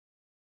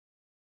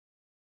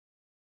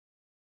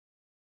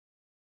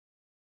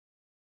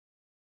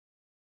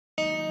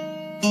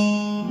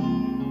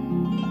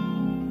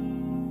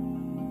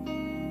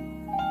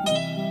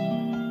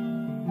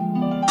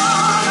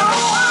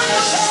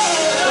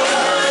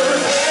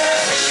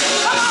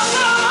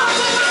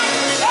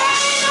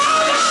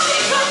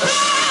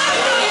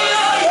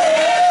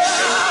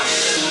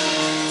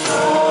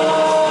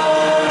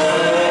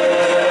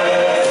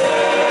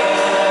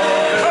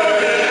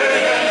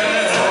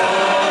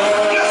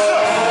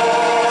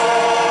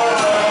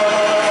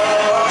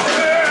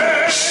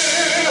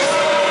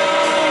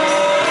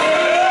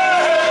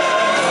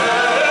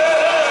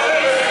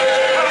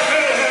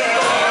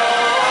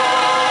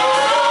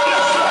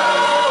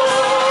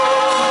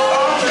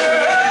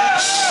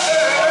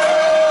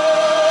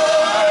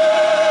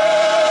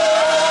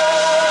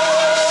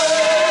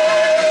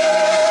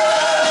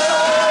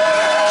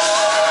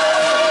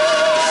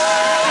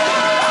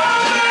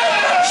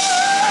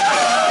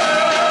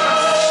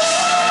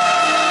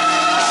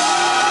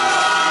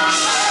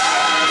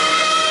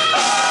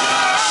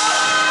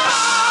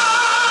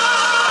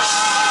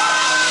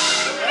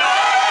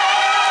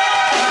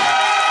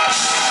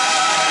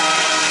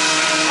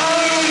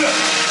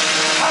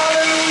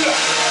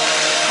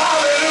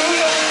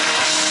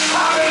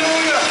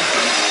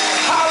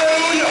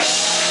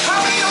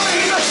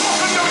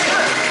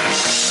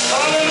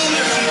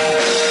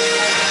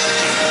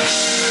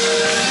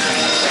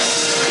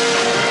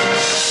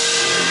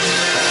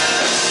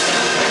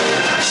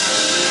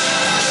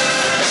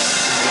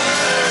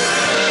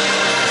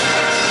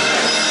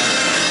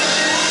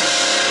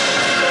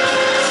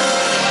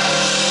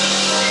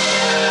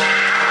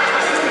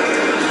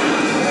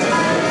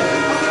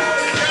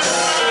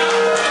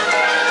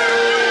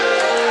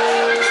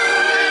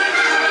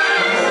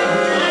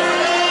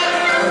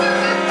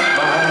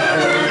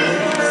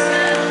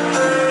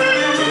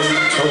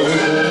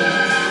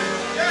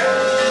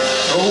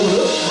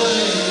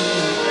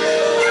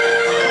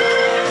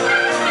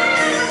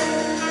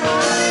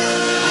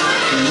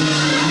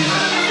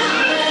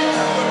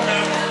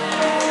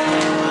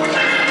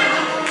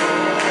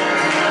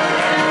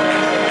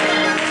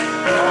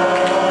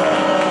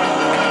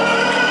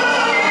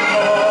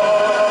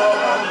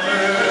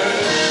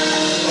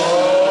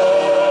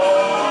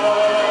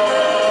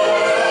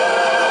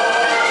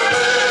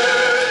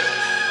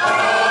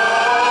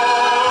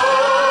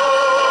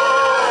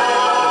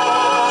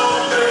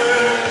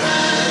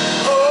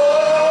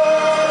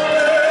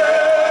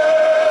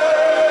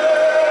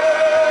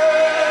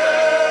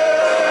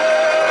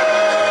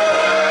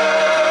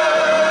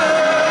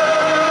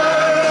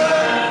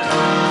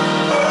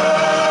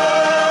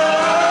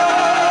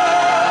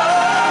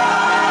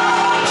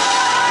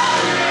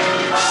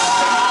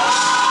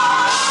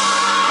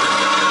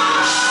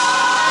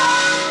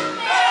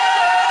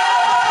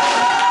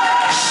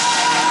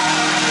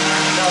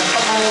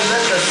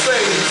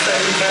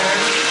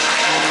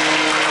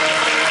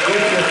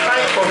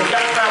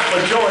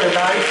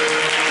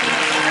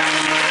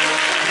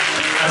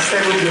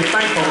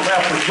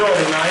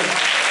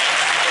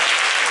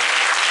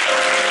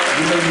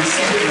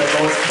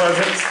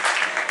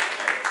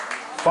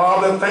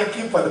Father, thank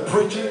you for the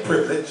preaching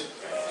privilege.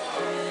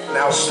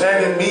 Now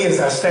stand in me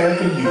as I stand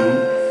for you.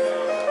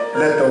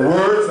 Let the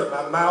words of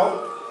my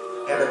mouth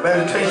and the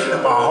meditation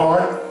of my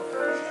heart,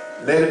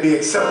 let it be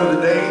acceptable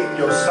today in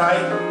your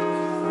sight.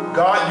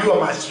 God, you are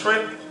my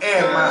strength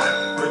and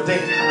my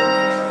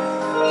redeemer.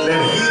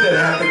 Let he that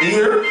hath an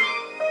ear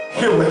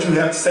hear what you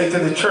have to say to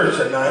the church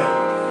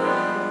tonight.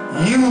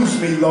 Use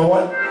me,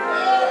 Lord.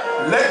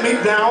 Let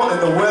me down in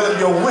the well of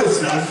your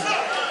wisdom,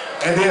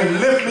 and then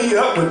lift me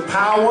up with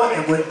power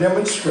and with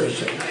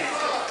demonstration.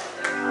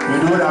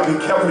 You do it, I'll be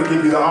careful to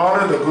give you the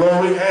honor, the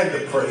glory, and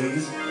the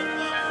praise.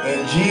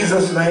 In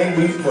Jesus' name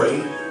we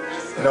pray.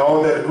 And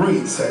all that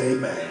agreed said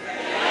amen.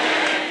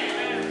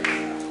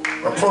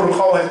 A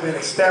protocol has been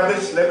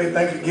established. Let me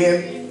thank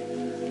again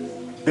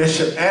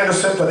Bishop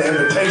Anderson for the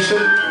invitation.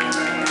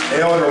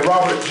 Elder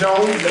Robert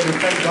Jones, let me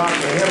thank God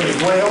for him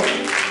as well.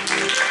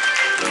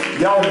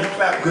 Y'all can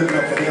clap good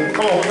enough for him.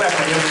 Come on, clap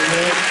for him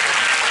again.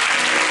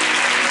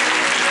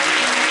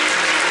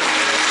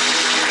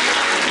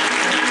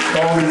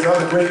 All these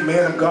other great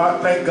men of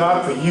God, thank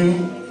God for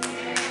you.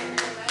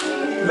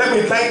 Let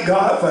me thank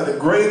God for the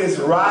greatest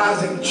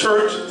rising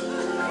church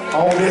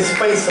on this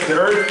face of the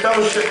earth,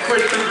 Fellowship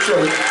Christian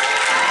Church.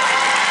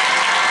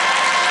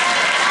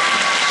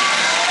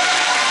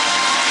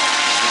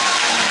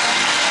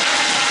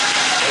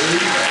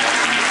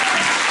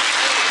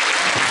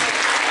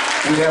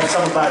 We have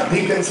some of our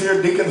deacons here.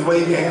 Deacons,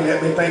 wave your hand.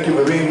 Let me thank you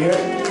for being here.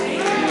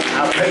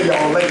 I'll pay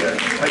y'all later.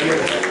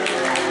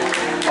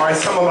 All right,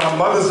 some of our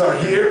mothers are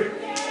here.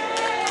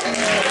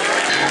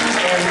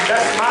 And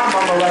that's my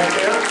mama right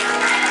there.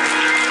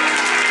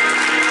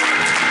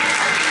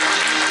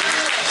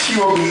 She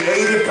will be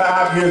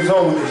 85 years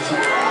old this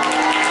year.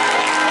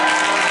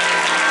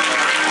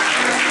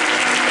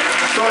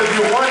 So if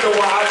you wonder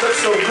why I look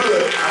so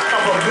good, I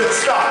come from a good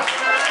start.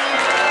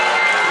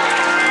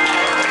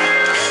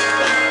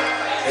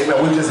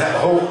 Amen. We just have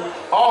hope.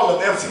 All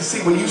of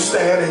FCC, when you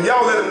stand, and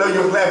y'all let them know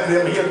you're glad for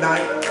them here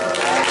tonight.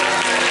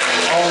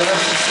 All of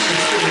FCC is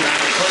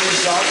sitting.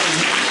 Praise God.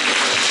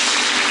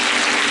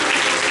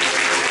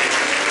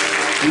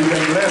 We've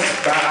been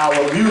blessed by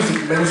our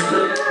music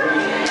ministry.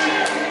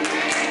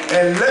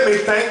 And let me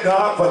thank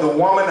God for the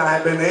woman I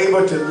have been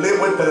able to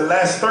live with for the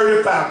last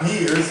 35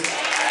 years.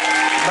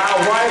 My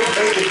wife,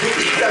 Lady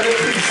Vicky Kelly,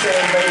 please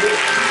stand, baby.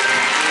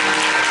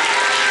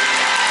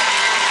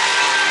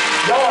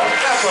 Y'all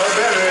clap her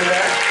better than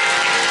that.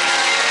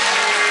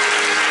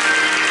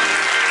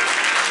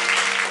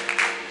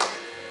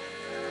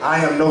 I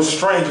am no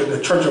stranger to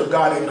the Church of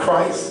God in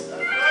Christ.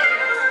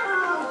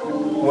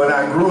 When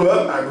I grew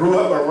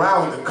up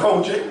around the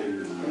COGIC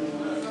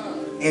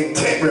in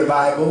tent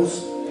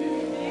revivals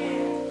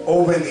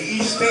over in the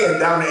East End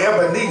down in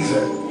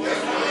Ebenezer.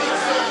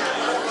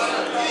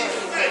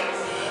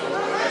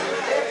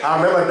 I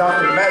remember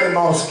Dr. Mattie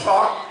Moss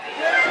Clark.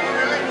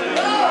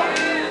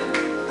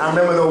 I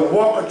remember the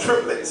Walker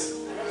triplets.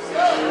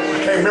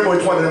 I can't remember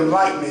which one of them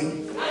liked me.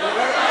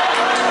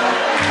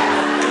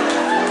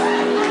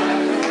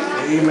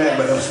 Amen,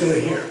 but I'm still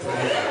here.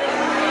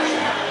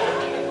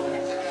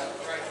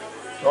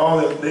 All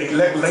the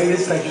elect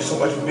ladies, thank you so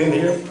much for being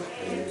here.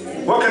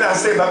 What can I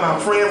say about my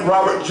friend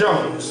Robert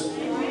Jones?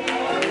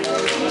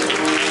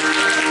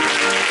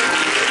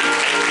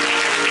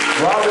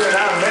 Robert and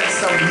I met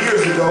some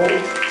years ago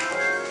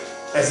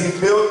as he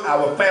built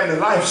our Family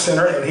Life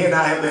Center, and he and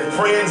I have been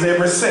friends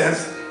ever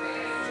since.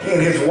 He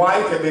and his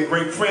wife have been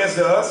great friends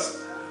to us.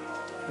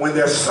 When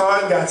their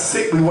son got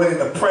sick, we went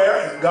into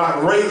prayer, and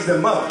God raised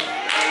them up.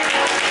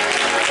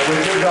 And we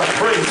give God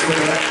praise for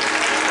that.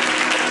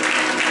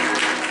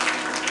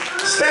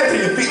 Stand to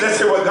your feet. Let's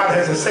hear what God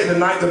has to say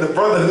tonight to the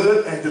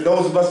brotherhood and to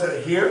those of us that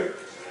are here.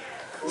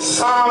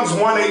 Psalms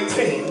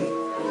 118.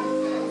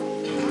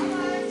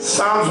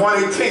 Psalms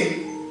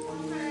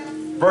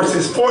 118,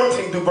 verses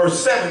 14 to verse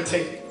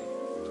 17.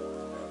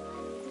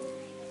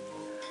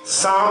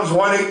 Psalms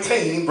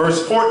 118,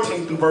 verse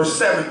 14 to verse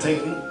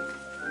 17.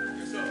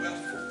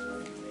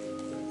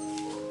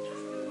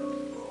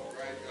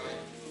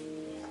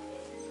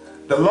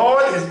 The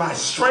Lord is my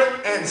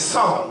strength and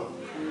song,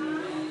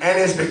 and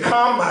is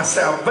become my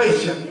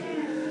salvation.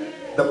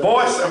 The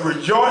voice of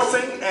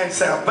rejoicing and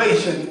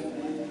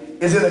salvation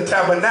is in the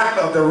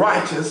tabernacle of the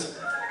righteous.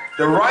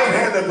 The right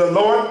hand of the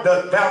Lord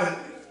doth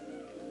valiantly.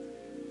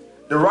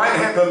 The right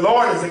hand of the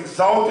Lord is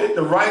exalted.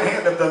 The right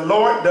hand of the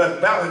Lord doth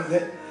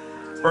valiantly.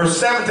 Verse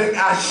 17,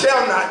 I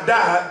shall not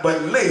die,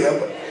 but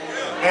live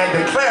and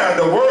declare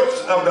the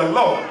works of the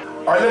Lord.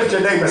 All right, look at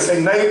your neighbor.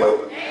 Say, neighbor.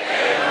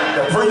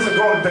 The priest is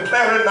going to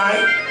declare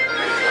tonight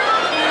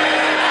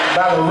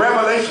by the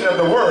revelation of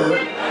the word.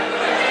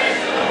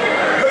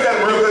 Look at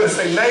him real good and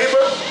say,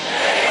 neighbor,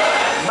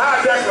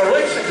 my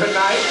declaration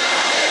tonight,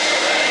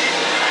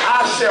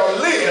 I shall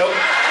live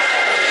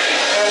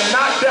and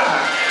not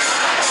die.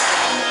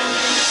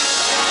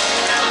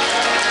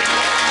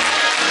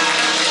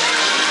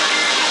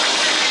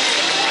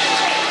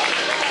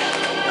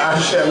 I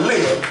shall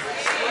live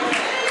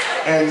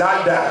and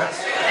not die.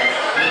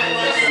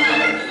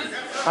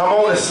 I'm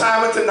on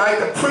assignment tonight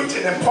to preach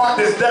and impart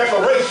this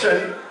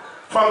declaration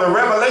from the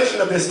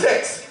revelation of this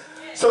text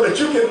so that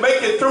you can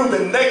make it through the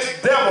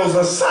next devil's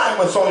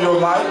assignments on your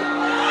life.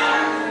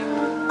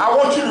 I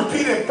want you to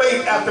repeat in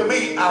faith after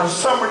me our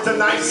summer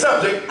tonight's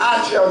subject,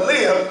 I shall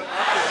live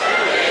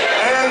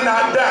and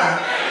not die.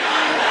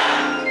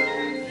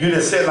 You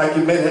just said like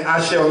you meant it, I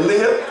shall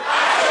live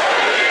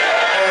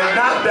and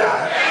not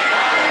die.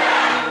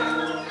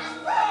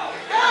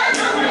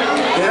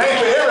 It ain't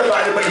for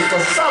everybody, but it's for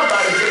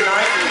somebody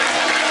tonight.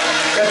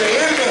 That the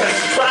enemy has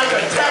tried to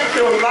attack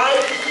your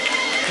life,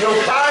 your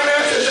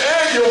finances,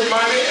 and your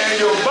money,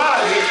 and your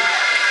body.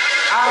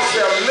 I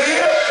shall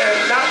live and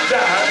not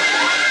die.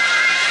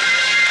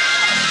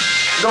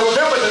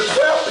 November the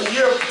 12th, the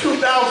year of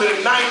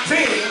 2019,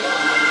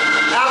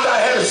 after I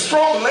had a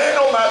stroke laying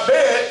on my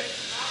bed,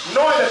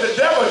 knowing that the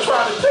devil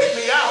tried to take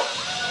me out,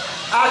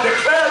 I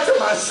declared to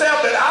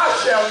myself that I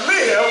shall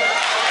live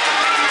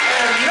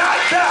and not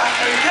die.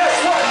 And guess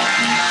what?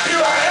 Here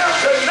I am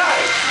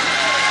tonight.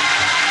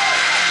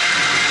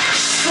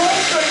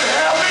 Stroke couldn't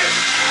have it,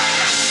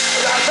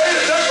 but I made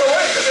a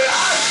declaration that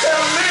I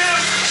shall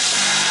live.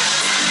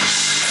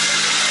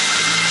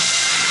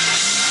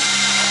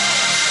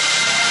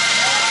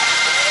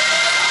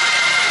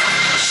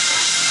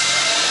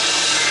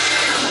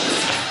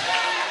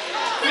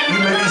 You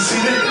may be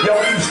seated.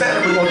 Y'all keep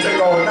standing. We're going to take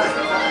all night.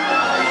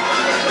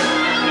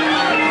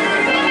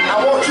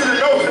 I want you to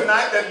know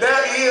tonight that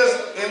there is,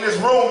 in this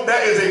room,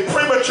 there is a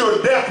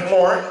premature death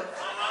warrant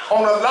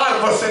on a lot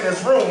of us in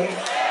this room.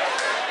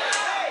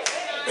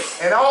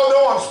 And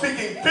although I'm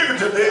speaking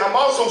figuratively, I'm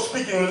also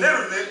speaking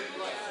literally.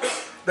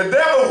 The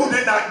devil who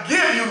did not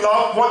give you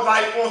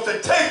life wants to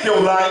take your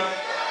life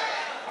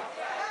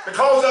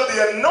because of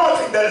the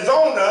anointing that is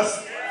on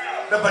us,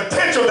 the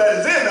potential that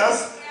is in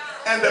us,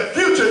 and the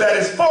future that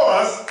is for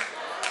us.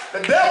 The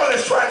devil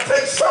is trying to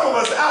take some of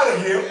us out of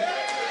here.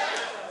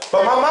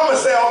 But my mama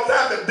said all the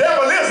time, the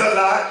devil is a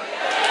lie.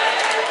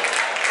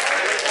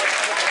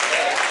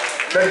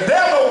 The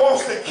devil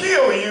wants to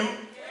kill you.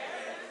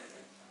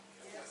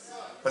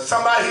 But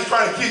somebody, he's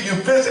trying to kill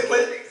you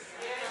physically,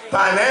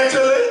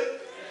 financially.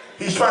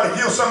 He's trying to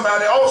kill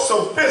somebody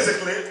also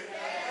physically.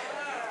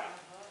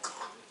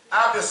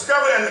 I've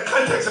discovered in the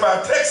context of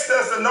our text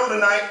us to know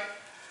tonight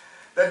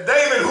that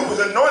David, who was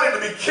anointed to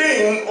be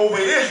king over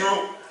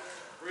Israel,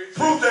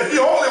 proves that he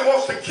only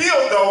wants to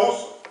kill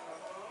those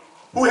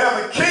who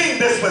have a king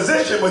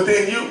disposition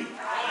within you.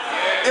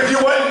 If you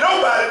wasn't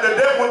nobody, the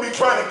devil would be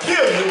trying to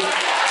kill you.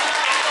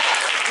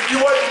 If you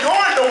wasn't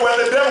going nowhere,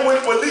 the devil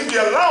would leave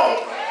you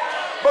alone.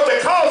 But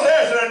because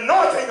there's an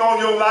anointing on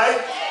your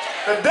life,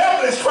 the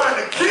devil is trying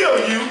to kill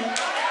you.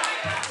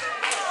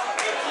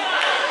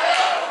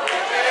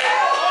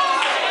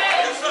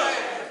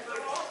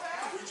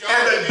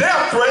 And the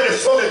death threat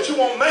is so that you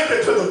won't make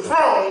it to the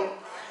throne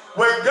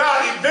where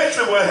God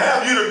eventually will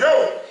have you to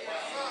go.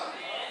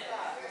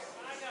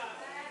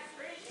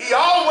 He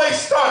always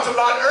starts a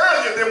lot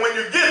earlier than when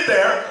you get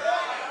there.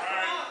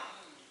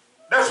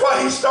 That's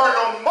why he started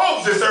on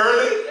Moses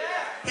early.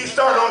 He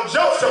started on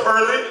Joseph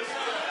early.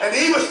 And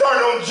he even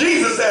started on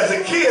Jesus as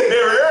a kid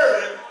very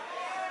early.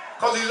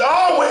 Because he's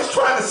always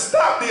trying to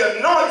stop the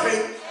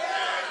anointing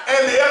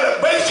and the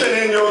elevation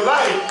in your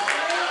life.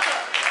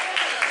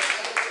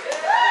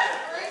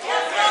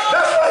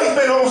 That's why he's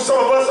been on some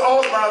of us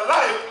all of our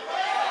life.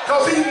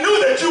 Because he knew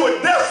that you were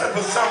destined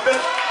for something.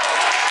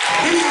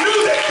 He knew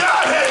that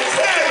God had his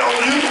hand on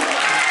you.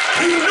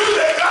 He knew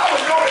that God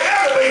was going to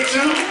elevate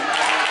you.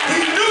 He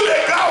knew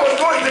that God was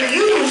going to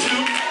use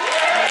you.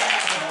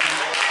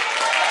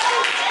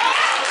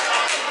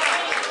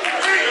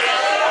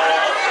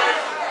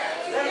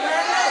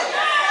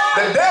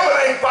 The devil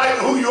ain't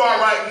fighting who you are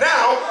right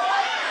now.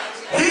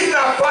 He's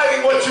not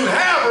fighting what you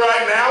have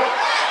right now.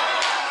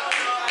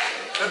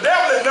 The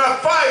devil is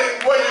not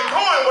fighting where you're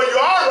going, where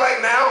you are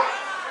right now.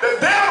 The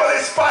devil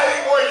is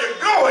fighting where you're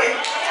going.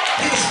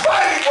 He's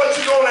fighting what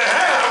you're going to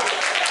have.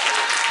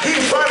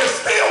 He's trying to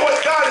steal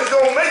what God is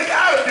going to make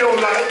out of your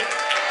life.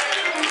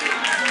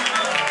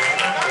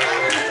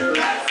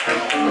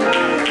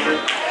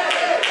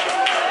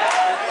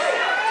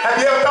 Have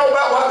you ever thought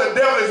about why the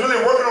devil is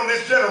really working on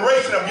this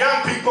generation of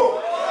young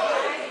people?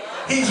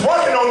 He's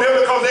working on them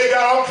because they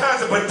got all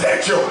kinds of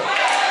potential.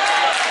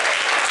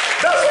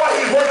 That's why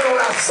he's working on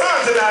our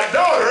sons and our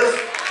daughters,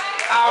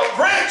 our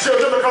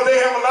grandchildren, because they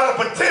have a lot of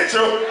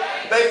potential.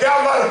 They got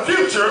a lot of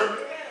future.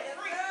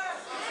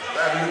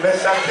 I'll do the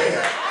best I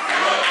can.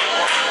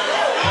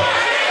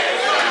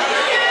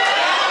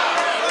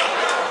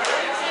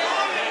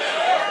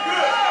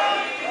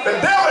 The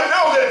devil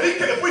knows that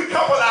if we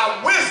couple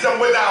our wisdom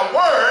with our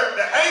word,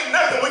 there ain't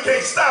nothing we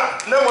can't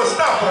stop. No one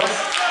stop us.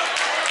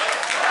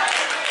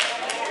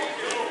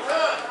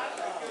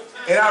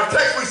 In our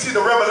text, we see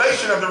the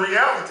revelation of the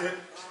reality.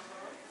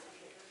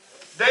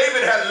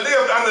 David had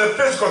lived under the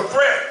physical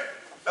threat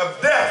of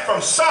death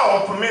from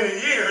Saul for many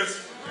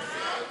years,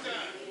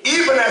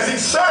 even as he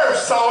served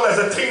Saul as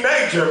a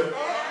teenager.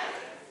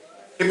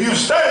 If you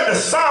study the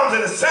Psalms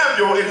and the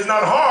Samuel, it is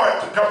not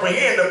hard to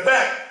comprehend the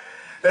fact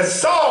that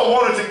Saul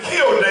wanted to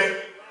kill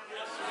David.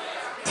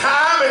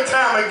 Time and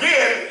time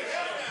again,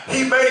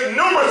 he made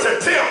numerous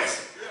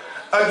attempts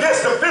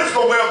against the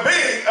physical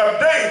well-being of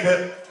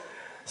David,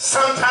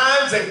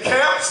 sometimes in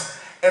camps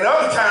and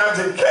other times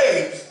in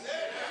caves.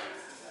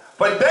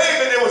 But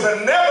David, it was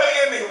a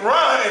never-ending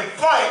run and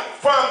flight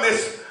from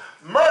this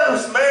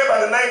murderous man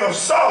by the name of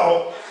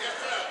Saul.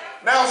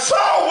 Now,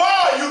 Saul,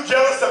 why are you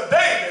jealous of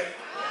David?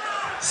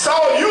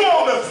 Saul, you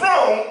on the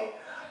throne,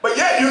 but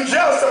yet you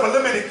jealous of a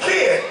limited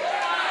kid.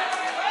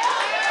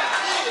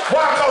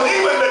 Why? Because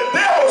even the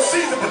devil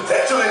sees the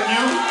potential in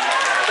you.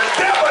 The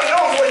devil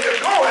knows where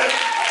you're going.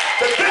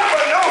 The devil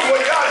knows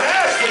what God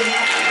has for you.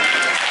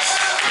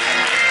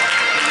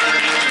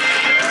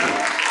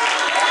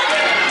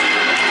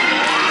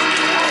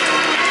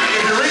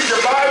 If you read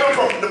your Bible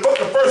from the book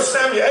of 1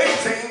 Samuel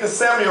 18 to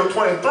Samuel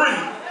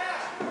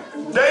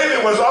 23,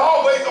 David was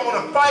always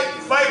on a fight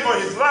for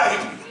his life,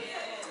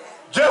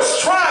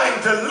 just trying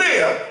to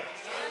live.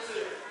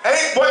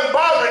 Wasn't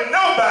bothering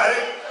nobody.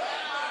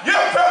 You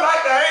ever felt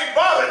like I ain't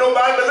bothering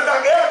nobody, but look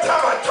like every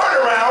time I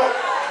turn around,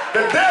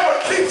 the devil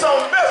keeps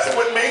on messing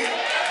with me,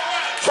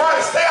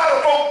 trying to stay out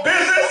of folks'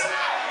 business.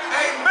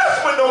 I ain't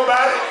messing with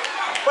nobody,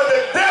 but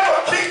the devil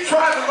keeps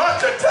trying to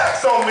launch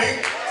attacks on me.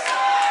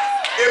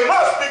 It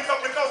must be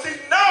because he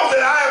knows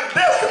that I am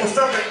destined for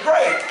something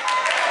great.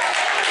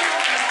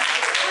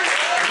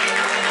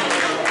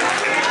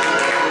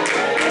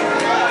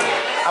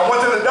 I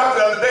went to the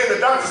doctor the other day. The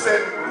doctor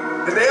said,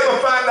 did they ever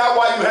find out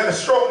why you had a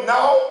stroke?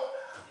 No.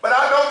 But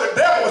I know the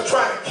devil was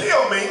trying to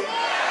kill me.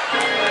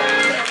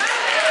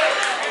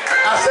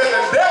 I said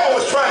the devil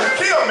was trying to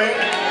kill me.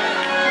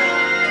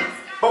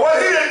 But what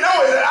he didn't know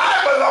is that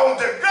I belong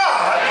to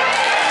God.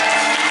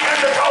 And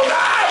because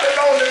I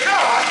belong to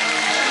God,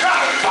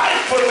 God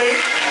fights for me.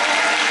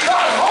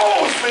 God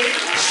holds me.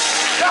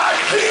 God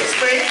keeps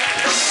me.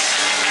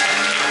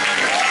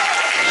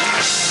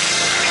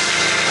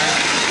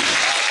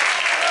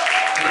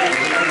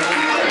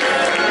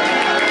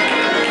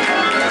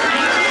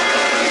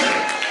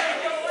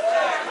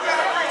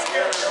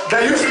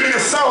 There used to be a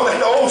song that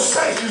the old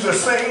saints used to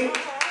sing.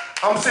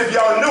 I'm gonna see if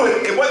y'all knew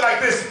it. It went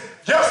like this.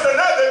 Just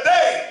another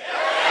day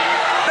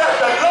that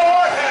the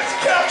Lord has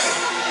kept me.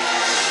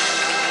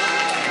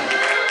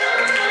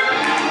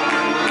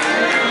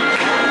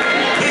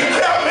 He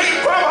kept me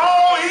from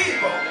all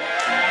evil.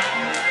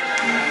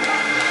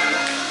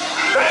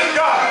 Thank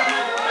God.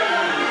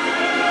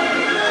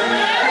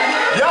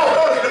 Y'all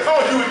thought it's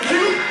because you were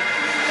cute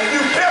and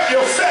you kept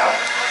yourself.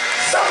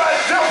 Somebody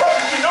jump up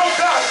if you know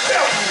God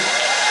kept you.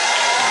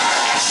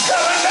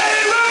 Tell the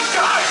name of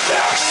God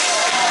kept me.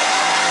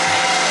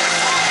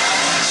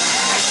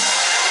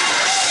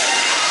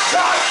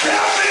 God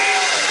kept me.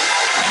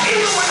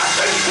 Even when I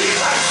couldn't see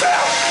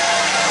myself,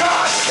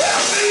 God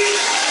kept me.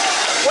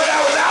 When I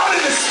was out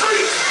in the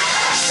street,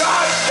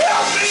 God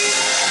kept me.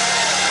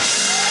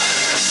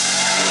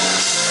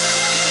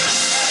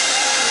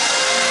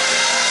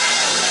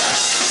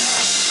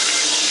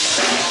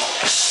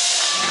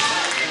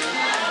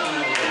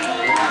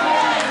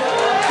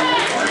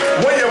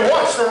 When you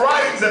watch the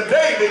writings of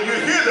David, you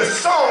hear the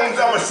songs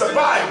of a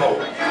survival.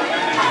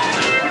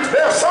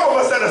 There are some of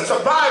us that are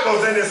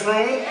survivals in this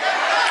room.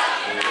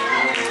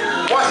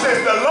 Watch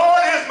this. The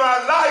Lord is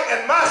my light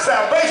and my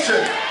salvation.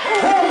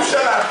 Whom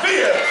shall I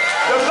fear?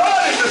 The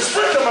Lord is the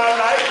strength of my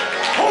life.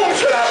 Whom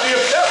shall I fear?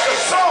 That's the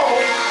song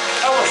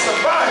of a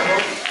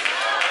survival.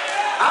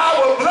 I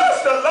will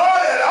bless the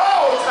Lord at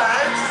all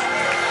times,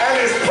 and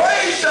his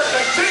praise shall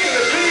continue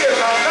to be in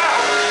my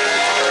mouth.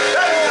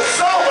 That is the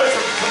song of a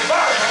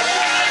survival.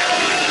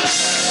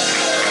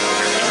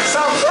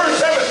 Psalm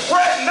 37,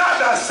 fret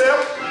not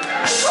thyself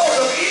because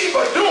of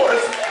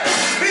evildoers,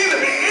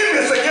 neither be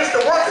envious against the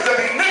workers of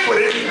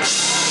iniquity.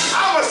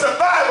 I'm a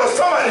survivor.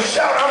 Somebody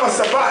shout, I'm a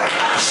survivor.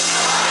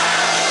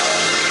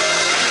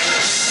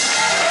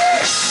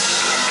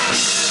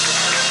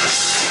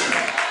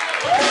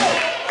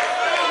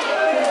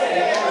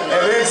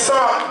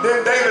 And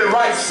then David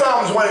writes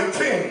Psalms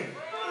 118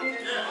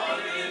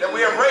 that we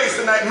have raised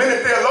tonight.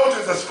 Many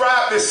theologians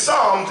ascribe this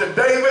psalm to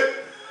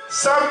David.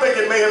 Some think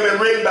it may have been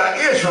written by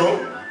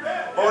Israel.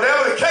 But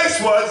whatever the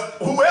case was,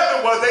 whoever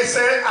it was, they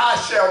said, I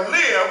shall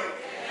live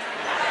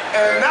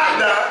and not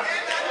die.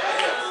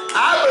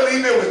 I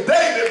believe it was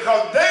David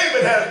because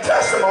David had a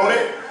testimony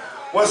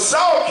where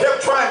Saul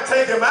kept trying to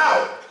take him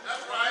out.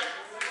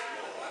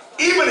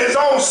 Even his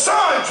own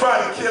son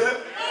tried to kill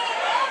him.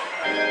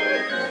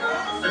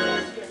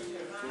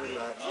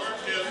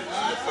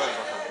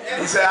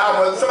 He said,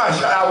 somebody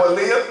shout, I will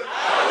live.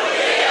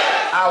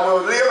 I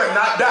will live and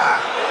not die.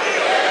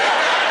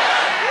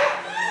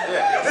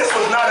 This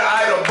was not an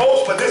idle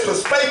boast, but this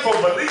was faithful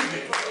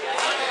believing.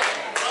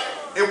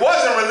 It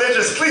wasn't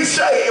religious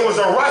cliche, it was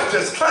a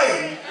righteous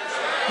claim.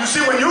 You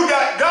see, when you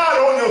got God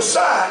on your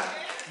side,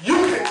 you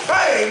can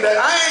claim that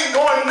I ain't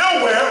going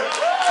nowhere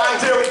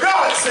until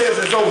God says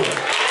it's over.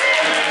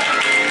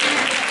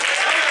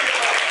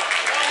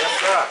 Yes,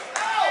 sir.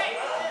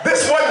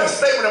 This wasn't a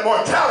statement of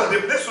mortality,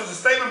 but this was a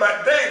statement by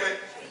David.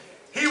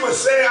 He was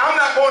saying, I'm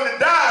not going to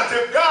die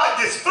until God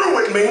gets through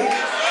with me.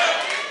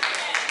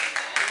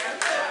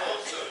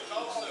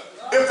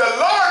 If the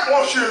Lord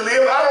wants you to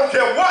live, I don't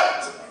care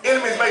what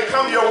enemies may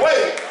come your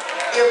way.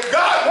 If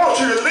God wants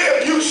you to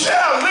live, you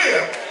shall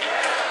live.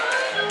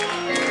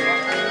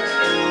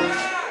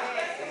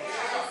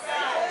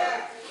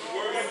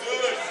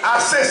 I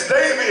sense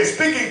David is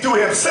speaking to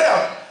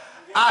himself.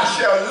 I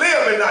shall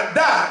live and not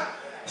die.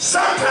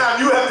 Sometimes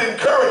you have to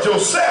encourage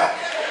yourself.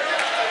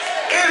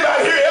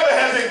 Anybody here ever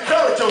has to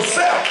encourage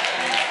yourself?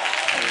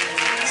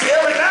 See,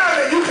 every now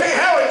and then you can't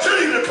have a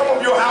cheerleader come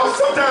up your house.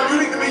 Sometimes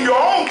you need to be your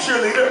own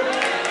cheerleader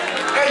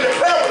and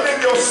declare within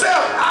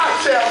yourself, I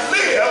shall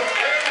live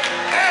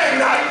and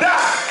not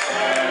die.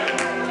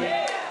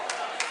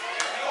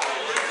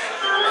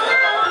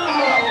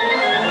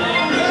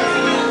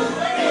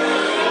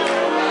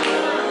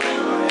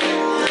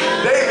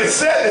 David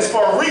said this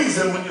for a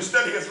reason when you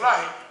study his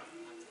life.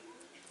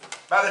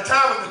 By the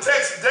time of the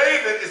text,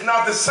 David is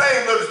not the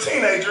same little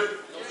teenager.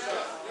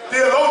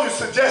 Theologians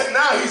suggest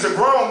now he's a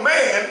grown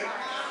man.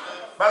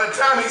 By the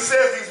time he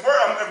says these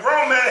words, a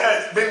grown man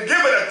has been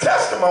given a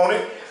testimony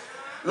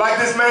like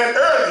this man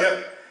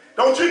earlier.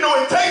 Don't you know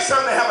it takes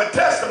something to have a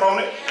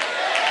testimony?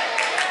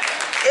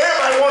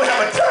 Everybody want to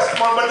have a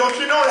testimony, but don't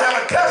you know to have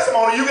a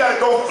testimony, you got to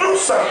go through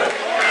something.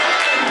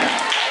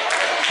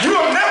 You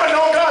will never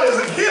know God is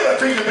a healer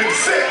until you've been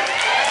sick.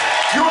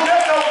 You will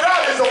never know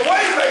God is a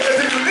way maker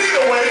until you need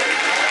a way.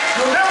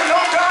 You'll never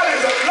know God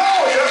is a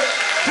lawyer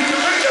till you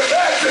bring a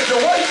bad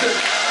situation.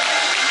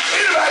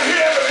 Anybody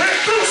here ever been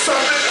through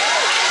something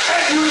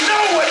and you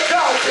know what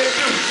God can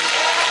do?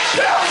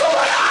 Tell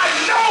somebody, I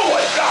know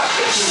what God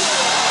can do.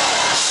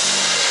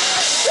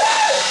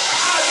 Yes,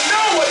 I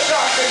know what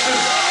God can do.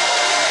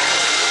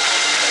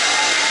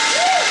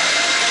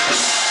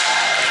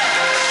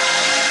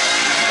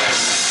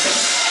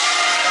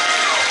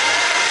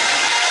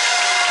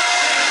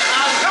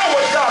 I know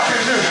what God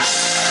can do.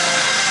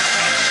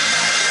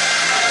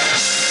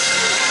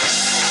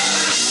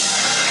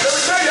 Let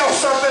me tell y'all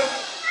something.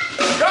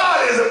 God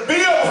is a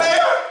bill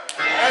player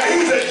and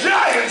he's a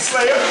giant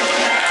slayer.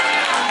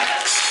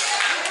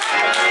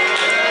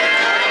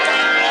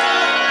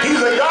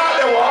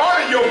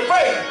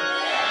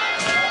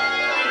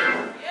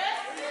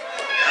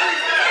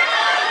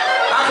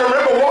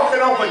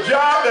 off a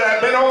job that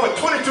I've been on for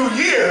 22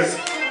 years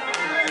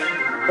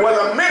was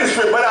a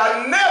ministry, but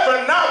I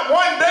never, not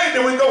one day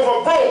did we go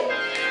for broke.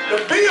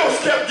 The bills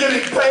kept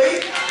getting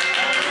paid.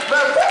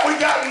 Matter of fact, we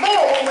got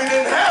more when we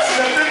didn't have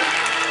nothing.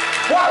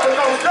 Why?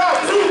 Because God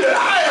proved that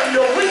I am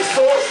your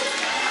resource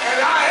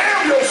and I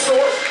am your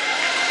source.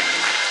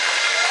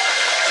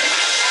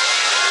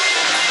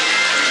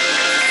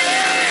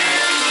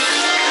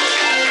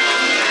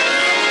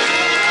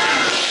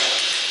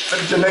 Look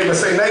at your neighbor,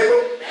 say,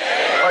 neighbor,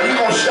 are you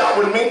going to shout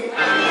with me?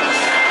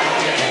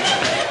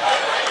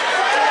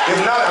 If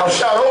not, I'll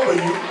shout over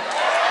you.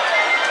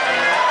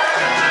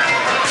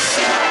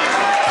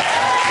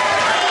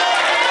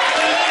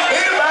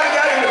 Anybody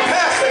got any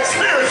past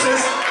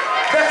experiences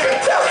that can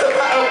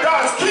testify of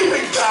God's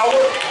keeping power?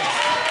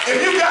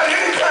 If you got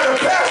any kind of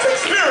past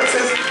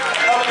experiences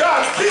of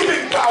God's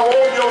keeping power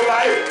over your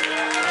life,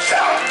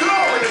 shout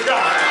glory to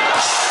God.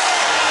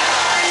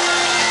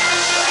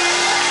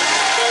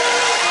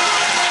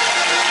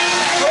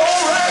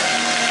 Glory.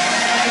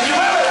 If you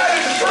ever had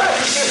any threats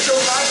against your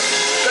life,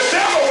 the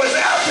devil was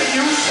after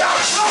you, shout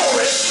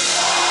glory.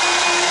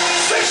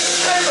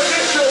 Sickness came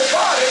against your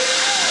body,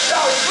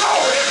 shout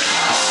glory.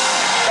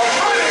 The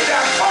money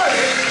got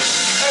money,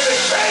 and the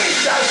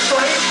change got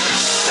strength,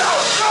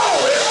 shout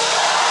glory.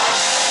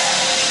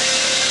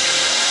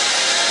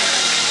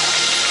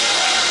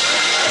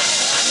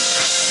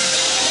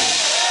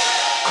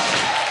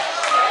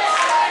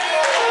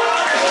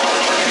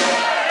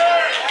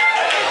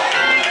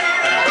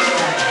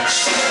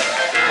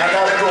 I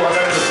gotta go.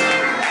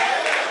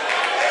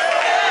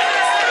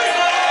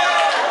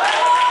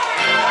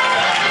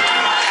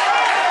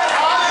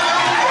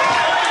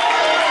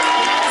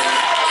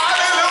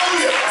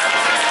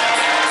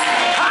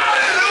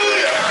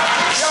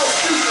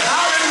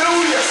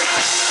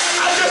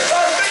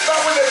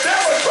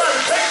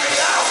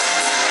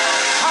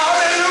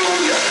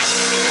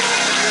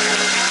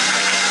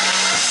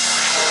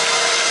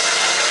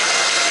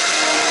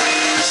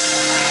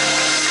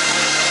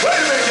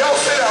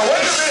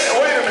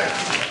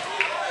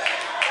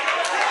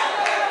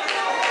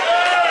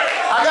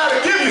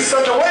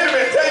 Something. Wait a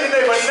minute, tell your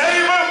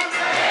neighbor,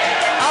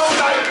 I was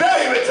like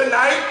David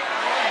tonight.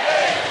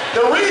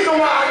 The reason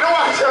why I know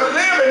I shall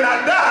live and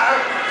not die,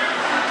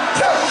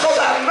 just because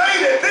I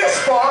made it this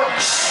far.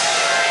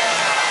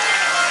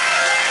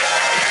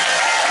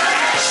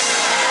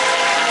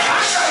 I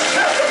got a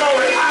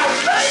testimony. I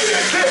made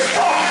it this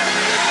far.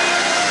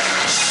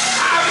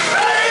 I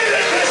made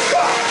it this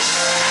far.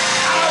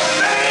 I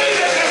made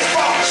it this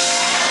far.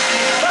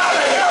 By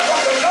the help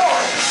of the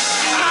Lord,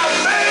 I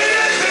made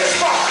it this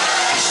far.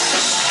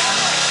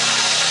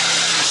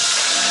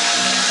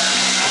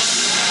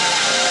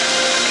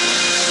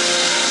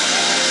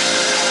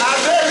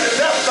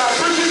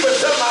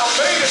 I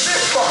made it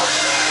this far.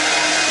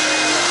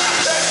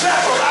 That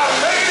chapel, I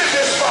made it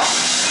this far.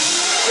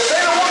 If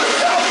they don't want to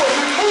help us,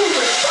 we move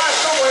and try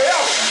somewhere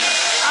else.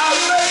 I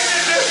made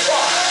it this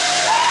far.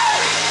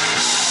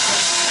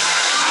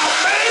 I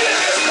made it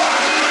this far.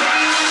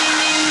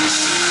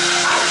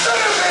 I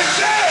should have been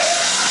dead,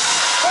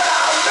 but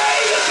I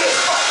made it this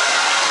far.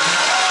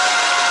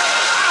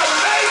 I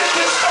made it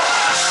this far.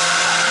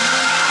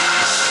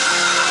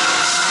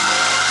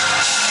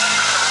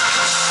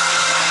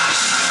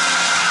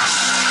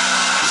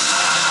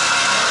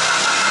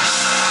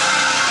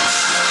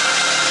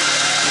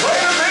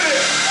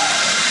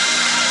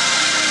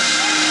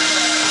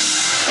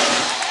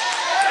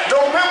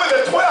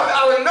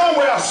 Out of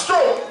nowhere, a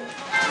stroke.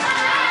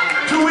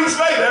 2 weeks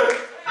later,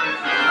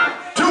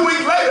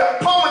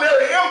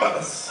 pulmonary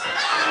embolus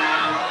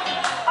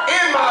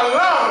in my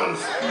lungs.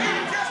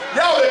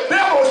 Y'all, the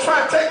devil was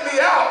trying to take me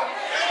out.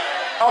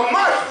 A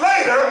month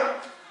later,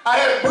 I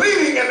had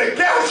bleeding in the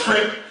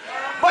gastric.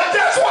 But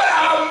guess what?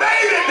 I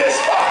made it this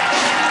far.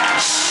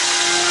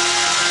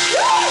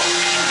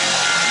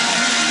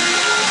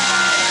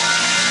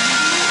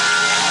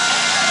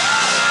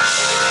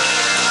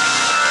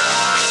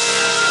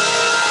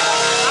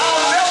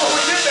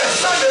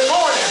 Sunday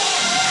morning,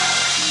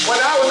 when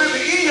I was in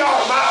the ER,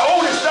 my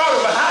oldest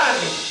daughter behind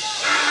me,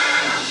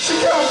 she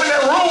came up in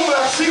that room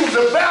like she was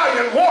a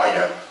valiant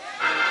warrior.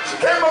 She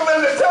came up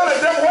in there telling the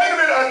devil, wait a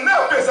minute,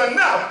 enough is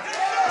enough.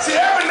 See,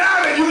 every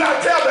now and then you got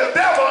to tell the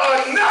devil,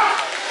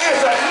 enough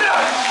is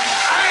enough.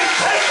 I ain't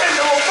taking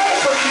no more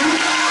from you.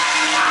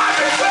 I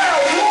declare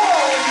war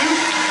on you.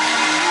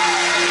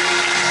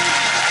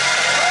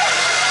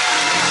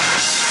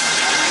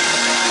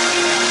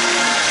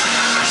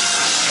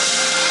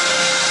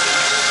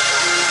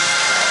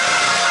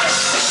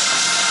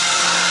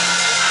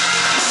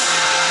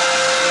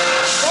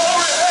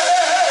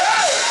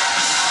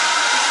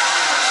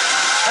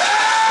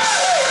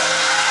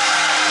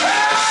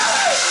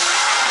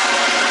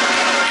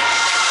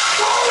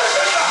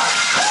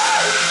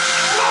 Hey!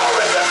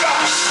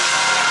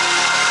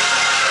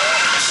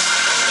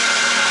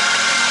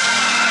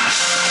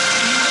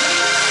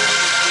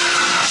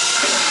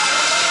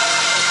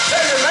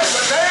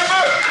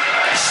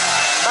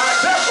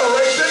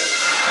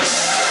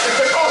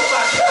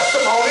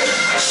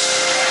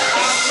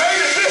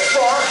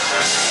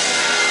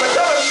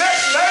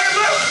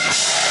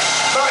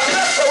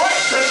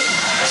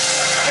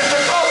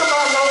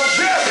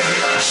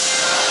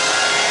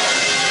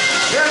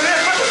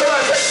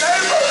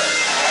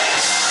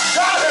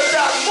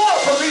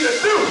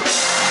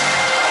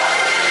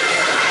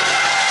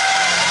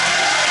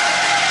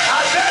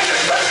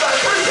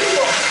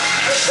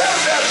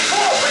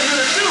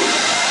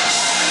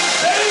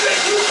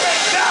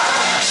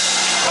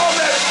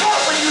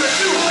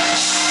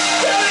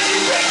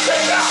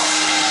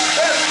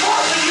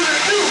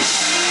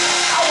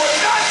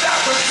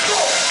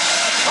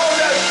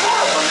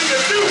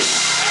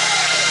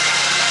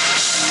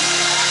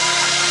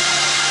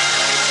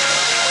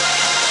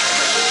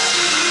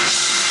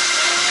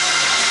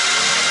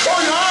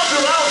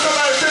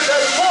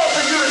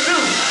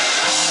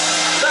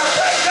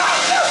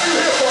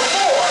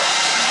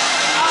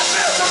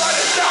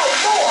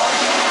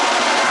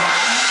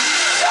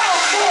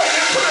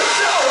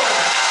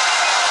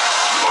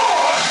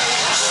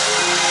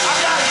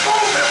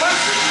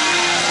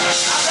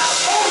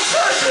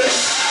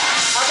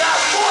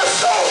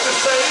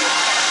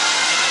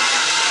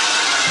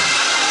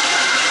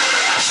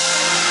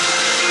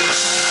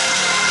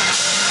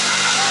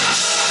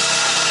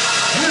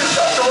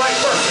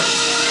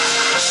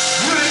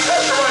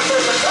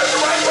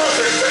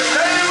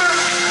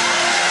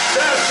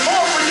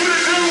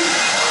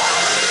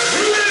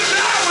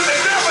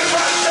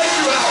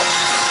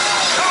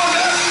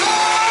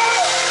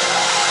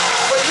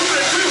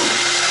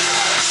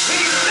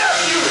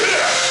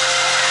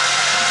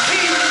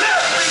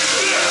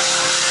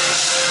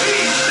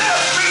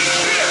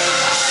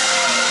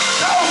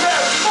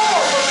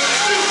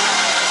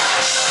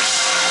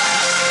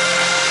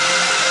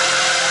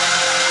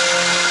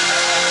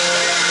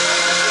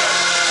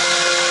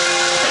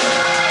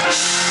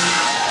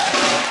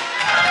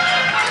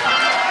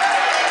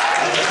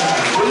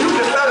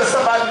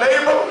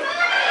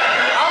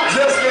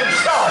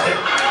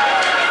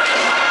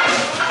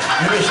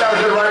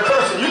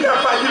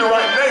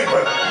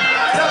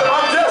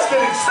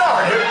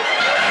 started,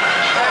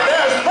 and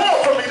there's more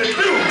for me to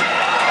do.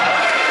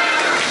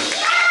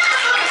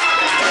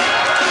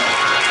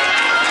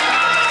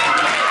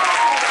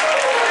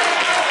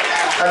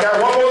 I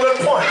got one more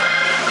little point.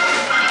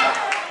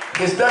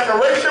 His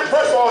declaration,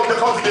 first of all,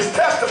 because of his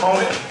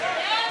testimony.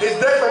 His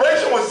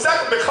declaration was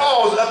second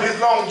because of his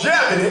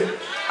longevity.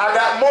 I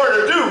got more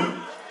to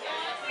do.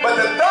 But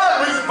the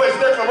third reason for his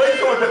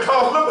declaration was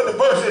because, look what the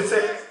verse it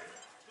says.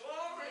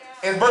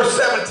 In verse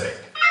 17.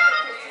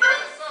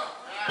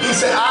 He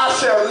said, I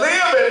shall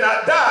live and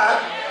not die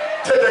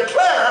to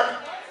declare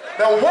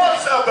the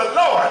works of the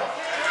Lord.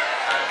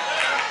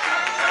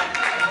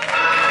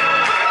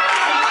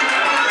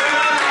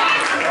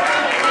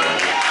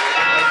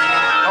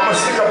 I'm going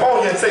to stick up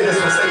on you and say this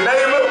one. Say,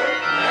 neighbor,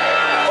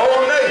 oh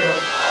neighbor,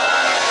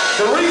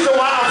 the reason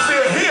why I'm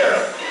still here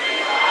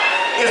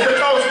is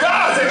because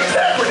God's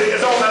integrity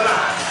is on the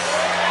line.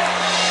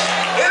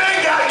 It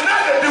ain't got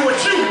nothing to do with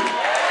you.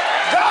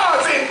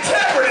 God's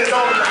integrity is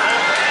on the line.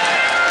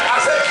 I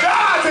said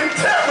God's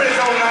integrity is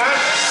on the line.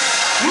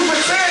 You've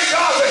been saying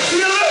God's a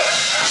healer.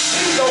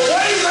 He's a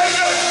way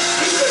maker.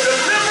 He's a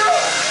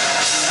deliverer.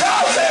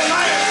 God said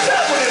my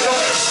integrity is on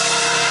the line.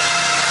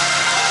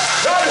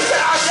 God has said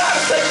I got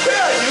to take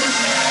care of you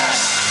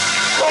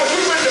because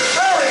you've been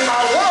declaring my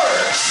word.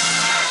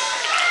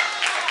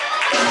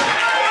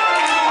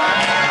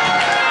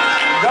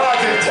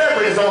 God's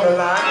integrity is on the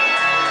line.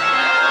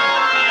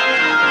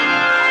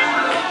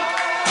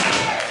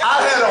 I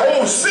had a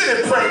whole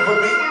city praying for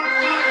me.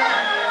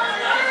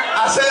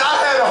 I said I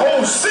had a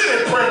whole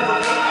city praying for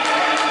me.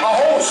 A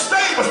whole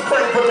state was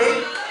praying for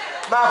me.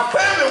 My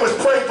family was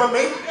praying for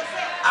me.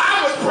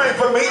 I was praying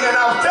for me, and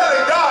I was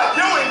telling God,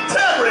 your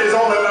integrity is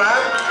on the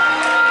line.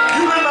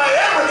 You've been my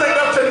everything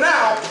up to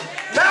now.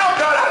 Now,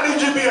 God, I need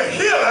you to be a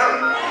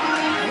healer.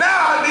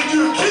 Now I need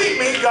you to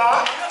keep me,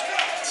 God.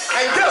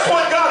 And guess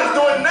what God is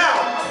doing now?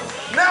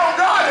 Now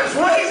God is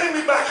raising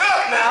me back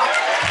up now.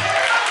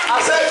 I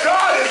said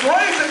God is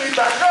raising me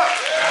back up.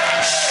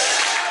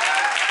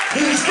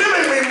 He's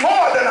giving me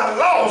more than I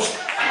lost.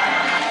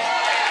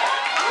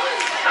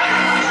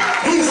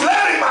 He's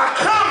letting my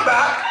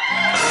comeback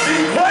be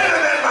greater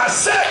than my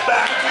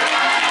setback.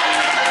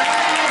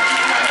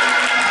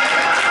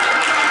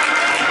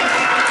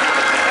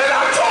 And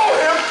I told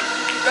him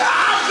that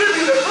I'll give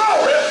you the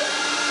glory.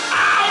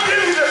 I'll give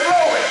you the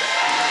glory.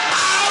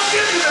 I'll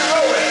give you the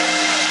glory.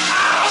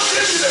 I'll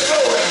give you the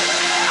glory.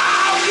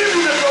 I'll give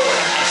you the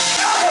glory.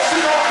 That's what we're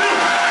going to do.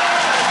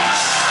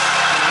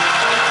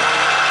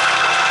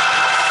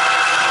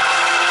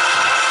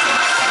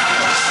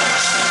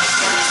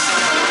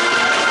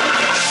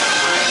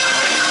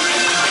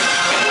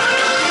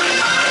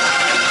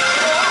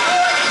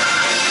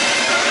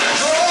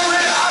 Glory,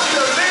 I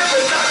shall live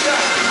and not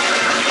die.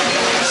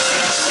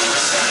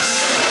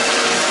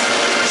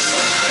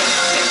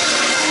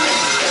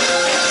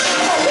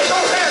 Come on, put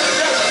those hands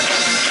together.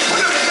 Put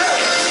them together.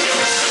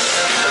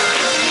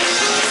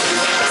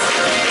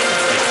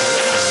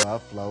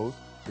 Love flows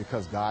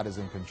because God is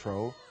in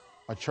control.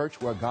 A church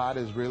where God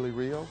is really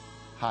real.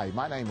 Hi,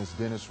 my name is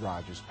Dennis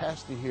Rodgers,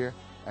 pastor here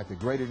at the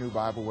Greater New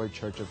Bibleway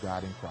Church of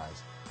God in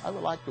Christ. I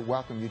would like to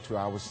welcome you to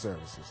our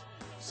services.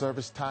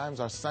 Service times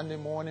are Sunday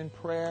morning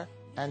prayer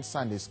and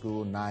Sunday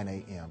school, 9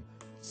 a.m.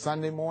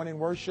 Sunday morning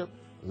worship,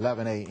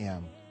 11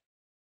 a.m.